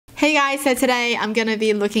Hey guys, so today I'm gonna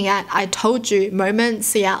be looking at I told you moments.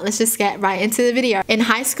 So yeah, let's just get right into the video. In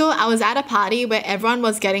high school, I was at a party where everyone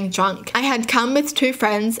was getting drunk. I had come with two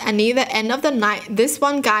friends, and near the end of the night, this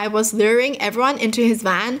one guy was luring everyone into his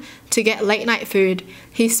van to get late night food.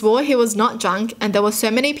 He swore he was not drunk, and there were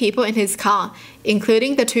so many people in his car,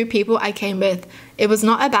 including the two people I came with. It was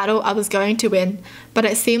not a battle I was going to win, but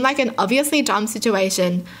it seemed like an obviously dumb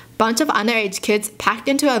situation. Bunch of underage kids packed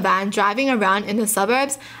into a van driving around in the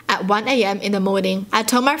suburbs at 1 a.m. in the morning. I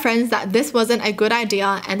told my friends that this wasn't a good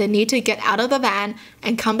idea and they need to get out of the van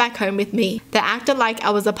and come back home with me. They acted like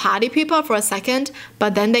I was a party pooper for a second,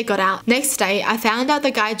 but then they got out. Next day, I found out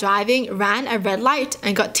the guy driving ran a red light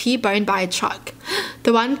and got T-boned by a truck.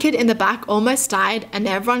 The one kid in the back almost died and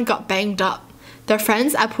everyone got banged up. The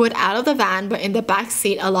friends I put out of the van were in the back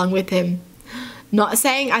seat along with him. Not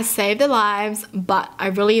saying I saved their lives, but I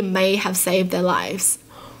really may have saved their lives.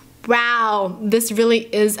 Wow, this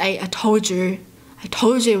really is I told you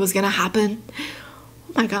it was gonna happen.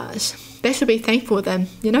 Oh my gosh, they should be thankful then,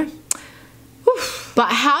 you know? Oof.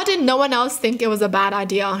 But how did no one else think it was a bad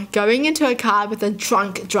idea? Going into a car with a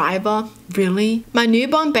drunk driver? Really? My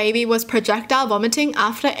newborn baby was projectile vomiting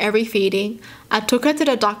after every feeding. I took her to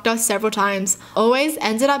the doctor several times. Always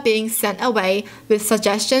ended up being sent away with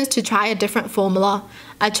suggestions to try a different formula.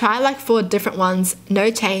 I tried like 4 different ones,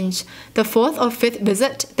 no change. The 4th or 5th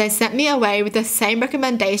visit, they sent me away with the same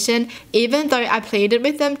recommendation, even though I pleaded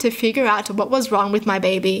with them to figure out what was wrong with my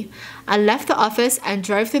baby. I left the office and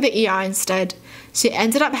drove to the ER instead. She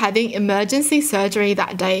ended up having emergency surgery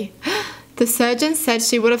that day. The surgeon said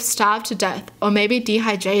she would have starved to death or maybe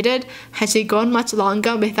dehydrated had she gone much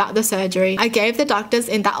longer without the surgery. I gave the doctors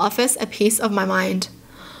in that office a piece of my mind.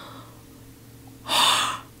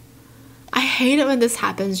 I hate it when this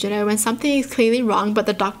happens, you know, when something is clearly wrong but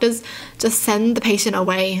the doctors just send the patient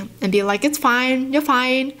away and be like, it's fine, you're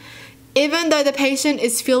fine, even though the patient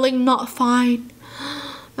is feeling not fine.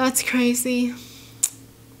 That's crazy.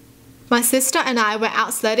 My sister and I were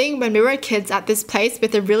out sledding when we were kids at this place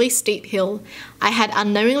with a really steep hill. I had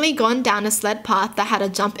unknowingly gone down a sled path that had a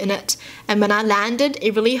jump in it, and when I landed,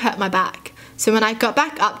 it really hurt my back. So when I got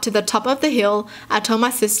back up to the top of the hill, I told my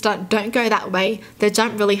sister, don't go that way, the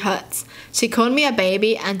jump really hurts. She called me a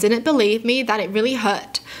baby and didn't believe me that it really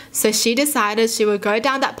hurt, so she decided she would go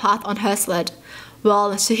down that path on her sled.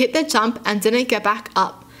 Well, she hit the jump and didn't get back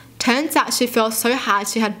up. Turns out she fell so hard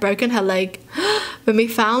she had broken her leg. When we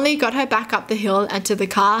finally got her back up the hill and to the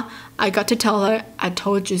car, I got to tell her, I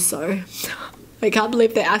told you so. I can't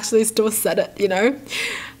believe they actually still said it, you know?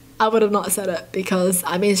 I would have not said it because,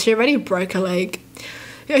 I mean, she already broke her leg.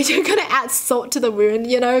 You're gonna add salt to the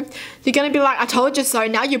wound, you know? You're gonna be like, I told you so,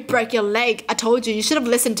 now you broke your leg. I told you should have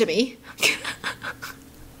listened to me.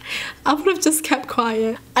 I would have just kept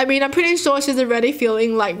quiet. I mean, I'm pretty sure she's already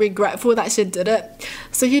feeling like regretful that she did it.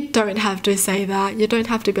 So you don't have to say that. You don't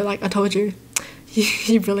have to be like, I told you.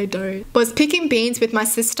 You really don't. Was picking beans with my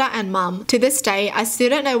sister and mum. To this day, I still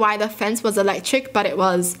don't know why the fence was electric, but it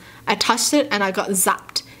was. I touched it and I got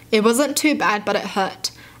zapped. It wasn't too bad, but it hurt.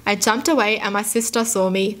 I jumped away and my sister saw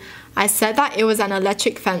me. I said that it was an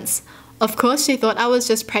electric fence. Of course, she thought I was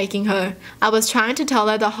just pranking her. I was trying to tell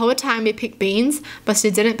her the whole time we picked beans, but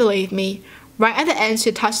she didn't believe me. Right at the end,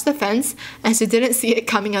 she touched the fence and she didn't see it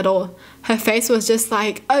coming at all. Her face was just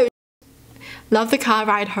like, oh. Love the car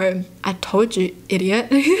ride home. I told you, idiot.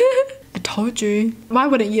 I told you. Why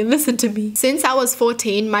wouldn't you listen to me? Since I was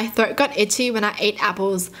 14, my throat got itchy when I ate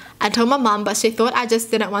apples. I told my mum, but she thought I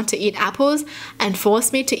just didn't want to eat apples and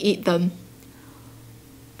forced me to eat them.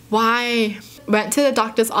 Why? Went to the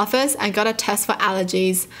doctor's office and got a test for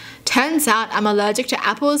allergies. Turns out I'm allergic to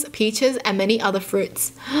apples, peaches, and many other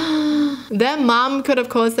fruits. Their mom could have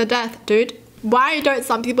caused their death, dude. Why don't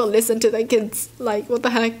some people listen to their kids? Like, what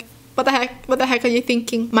the heck? What the heck? What the heck are you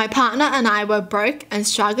thinking? My partner and I were broke and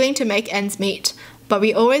struggling to make ends meet, but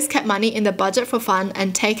we always kept money in the budget for fun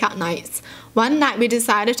and takeout nights. One night we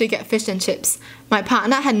decided to get fish and chips. My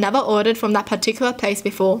partner had never ordered from that particular place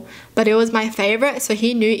before, but it was my favorite, so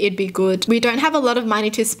he knew it'd be good. We don't have a lot of money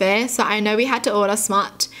to spare, so I know we had to order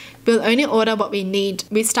smart. We'll only order what we need.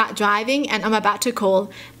 We start driving and I'm about to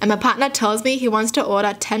call, and my partner tells me he wants to order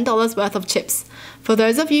 $10 worth of chips. For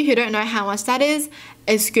those of you who don't know how much that is,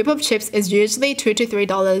 a scoop of chips is usually $2 to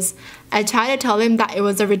 $3. I tried to tell him that it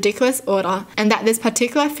was a ridiculous order and that this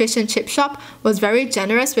particular fish and chip shop was very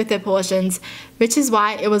generous with their portions, which is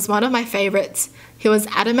why it was one of my favorites. He was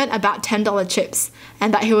adamant about $10 chips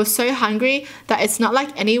and that he was so hungry that it's not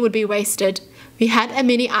like any would be wasted. We had a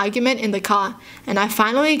mini argument in the car and I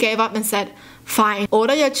finally gave up and said, Fine,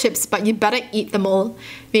 order your chips, but you better eat them all.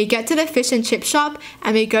 We get to the fish and chip shop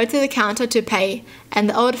and we go to the counter to pay, and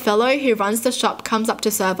the old fellow who runs the shop comes up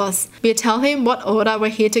to serve us. We tell him what order we're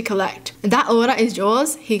here to collect. That order is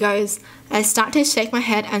yours? He goes. I start to shake my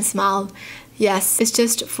head and smile. Yes, it's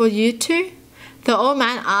just for you two? The old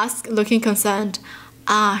man asks, looking concerned.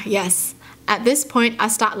 Ah, yes. At this point, I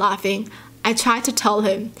start laughing. I try to tell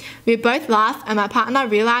him. We both laugh and my partner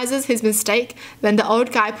realizes his mistake when the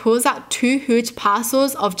old guy pulls out 2 huge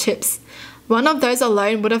parcels of chips. One of those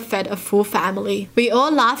alone would have fed a full family. We all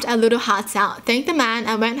laughed our little hearts out, thanked the man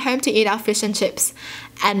and went home to eat our fish and chips.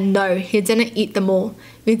 And no, he didn't eat them all.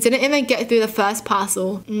 We didn't even get through the first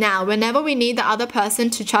parcel. Now, whenever we need the other person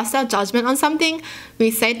to trust our judgment on something, we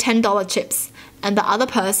say $10 chips. And the other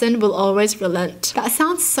person will always relent. That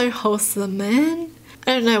sounds so wholesome, man.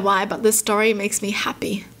 I don't know why, but this story makes me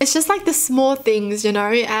happy. It's just like the small things, you know,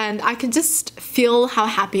 and I can just feel how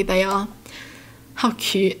happy they are. How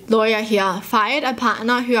cute. Lawyer here. Fired a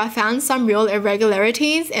partner who I found some real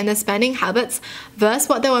irregularities in the spending habits versus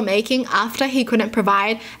what they were making after he couldn't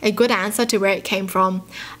provide a good answer to where it came from.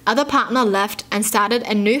 Other partner left and started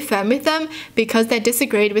a new firm with them because they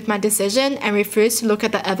disagreed with my decision and refused to look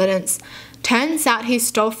at the evidence. Turns out he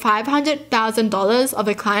stole $500,000 of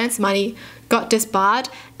a client's money, got disbarred,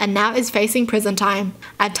 and now is facing prison time.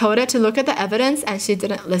 I told her to look at the evidence and she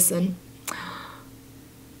didn't listen.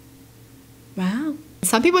 Wow.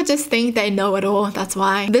 Some people just think they know it all, that's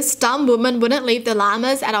why. This dumb woman wouldn't leave the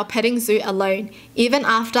llamas at our petting zoo alone, even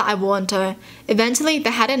after I warned her. Eventually, they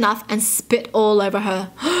had enough and spit all over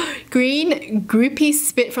her. Green, groupie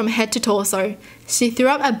spit from head to torso. She threw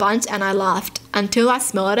up a bunch and I laughed, until I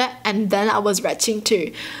smelled it and then I was retching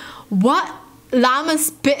too. What? Llama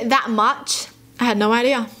spit that much? I had no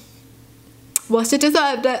idea. Well, she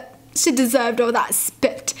deserved it. She deserved all that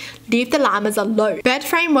spit. Leave the llamas alone. Bed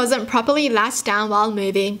frame wasn't properly latched down while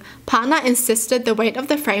moving. Partner insisted the weight of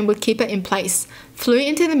the frame would keep it in place. Flew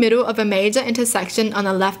into the middle of a major intersection on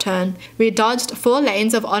a left turn. We dodged 4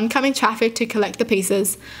 lanes of oncoming traffic to collect the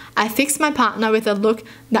pieces. I fixed my partner with a look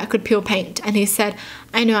that could peel paint, and he said,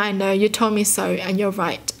 I know, you told me so, and you're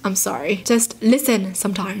right. I'm sorry. Just listen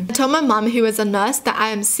sometime. I told my mum, who was a nurse, that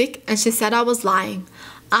I am sick, and she said I was lying.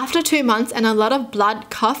 After 2 months and a lot of blood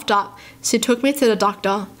coughed up, she took me to the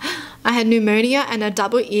doctor. I had pneumonia and a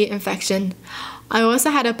double ear infection. I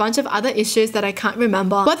also had a bunch of other issues that I can't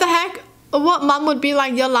remember. What the heck? What mum would be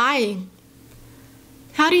like, you're lying?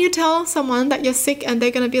 How do you tell someone that you're sick and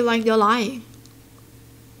they're gonna be like, you're lying?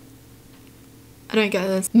 I don't get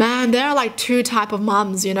this. Man, there are like 2 types of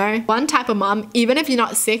mums, you know? One type of mum, even if you're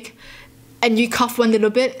not sick and you cough one little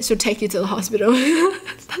bit, she'll take you to the hospital.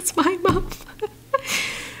 That's my mum.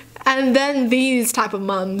 And then these type of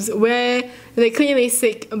mums where they're clearly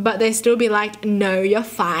sick but they still be like, no, you're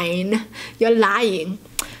fine, you're lying.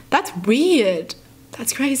 That's weird.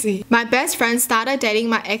 That's crazy. My best friend started dating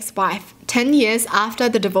my ex-wife 10 years after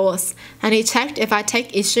the divorce, and he checked if I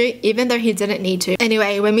take issue even though he didn't need to.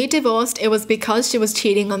 Anyway, when we divorced, it was because she was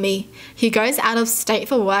cheating on me. He goes out of state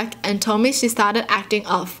for work and told me she started acting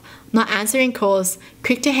off, not answering calls,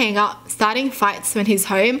 quick to hang up, starting fights when he's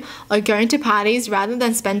home, or going to parties rather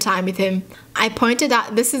than spend time with him. I pointed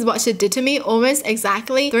out this is what she did to me. Almost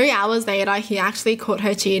exactly 3 hours later, he actually caught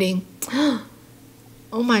her cheating.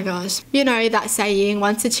 Oh my gosh. You know that saying,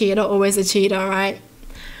 once a cheater, always a cheater, right?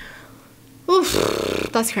 Oof,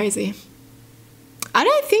 that's crazy. I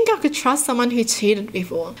don't think I could trust someone who cheated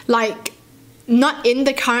before. Like, not in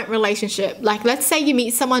the current relationship. Like, let's say you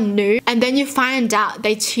meet someone new and then you find out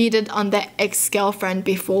they cheated on their ex-girlfriend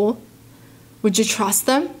before. Would you trust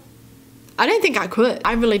them? I don't think I could.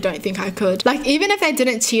 I really don't think I could. Like, even if they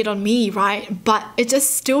didn't cheat on me, right? But it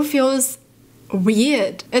just still feels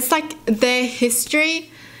weird. It's like their history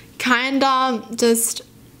kinda just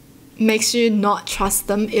makes you not trust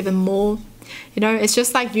them even more. You know, it's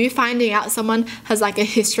just like you finding out someone has like a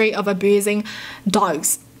history of abusing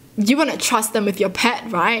dogs. You wouldn't trust them with your pet,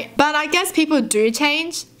 right? But I guess people do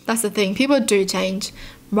change. That's the thing. People do change,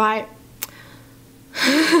 right?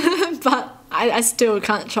 But I still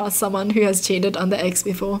can't trust someone who has cheated on their ex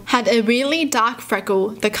before. Had a really dark freckle,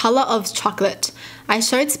 the color of chocolate. I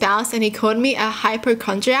showed spouse and he called me a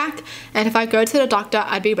hypochondriac, and if I go to the doctor,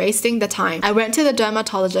 I'd be wasting the time. I went to the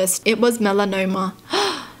dermatologist. It was melanoma.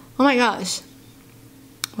 Oh my gosh.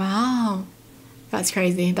 Wow. That's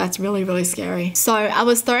crazy. That's really, really scary. So I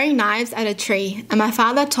was throwing knives at a tree and my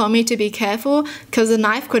father told me to be careful because the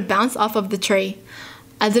knife could bounce off of the tree.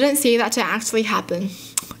 I didn't see that to actually happen.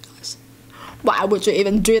 Oh my gosh. Why would you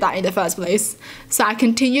even do that in the first place? So I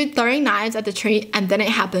continued throwing knives at the tree and then it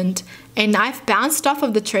happened. A knife bounced off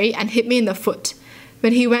of the tree and hit me in the foot.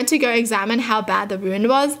 When he went to go examine how bad the wound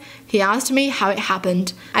was, he asked me how it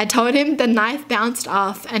happened. I told him the knife bounced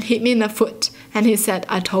off and hit me in the foot, and he said,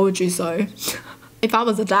 "I told you so." If I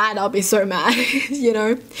was a dad, I'll be so mad, you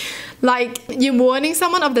know? Like, you're warning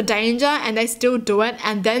someone of the danger and they still do it,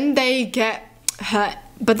 and then they get hurt.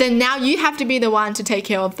 But then now you have to be the one to take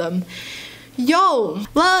care of them. Yo!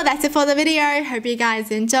 Well, that's it for the video. Hope you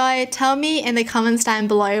guys enjoyed. Tell me in the comments down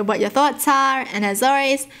below what your thoughts are. And as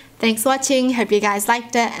always, thanks for watching. Hope you guys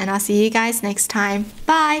liked it, and I'll see you guys next time.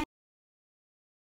 Bye!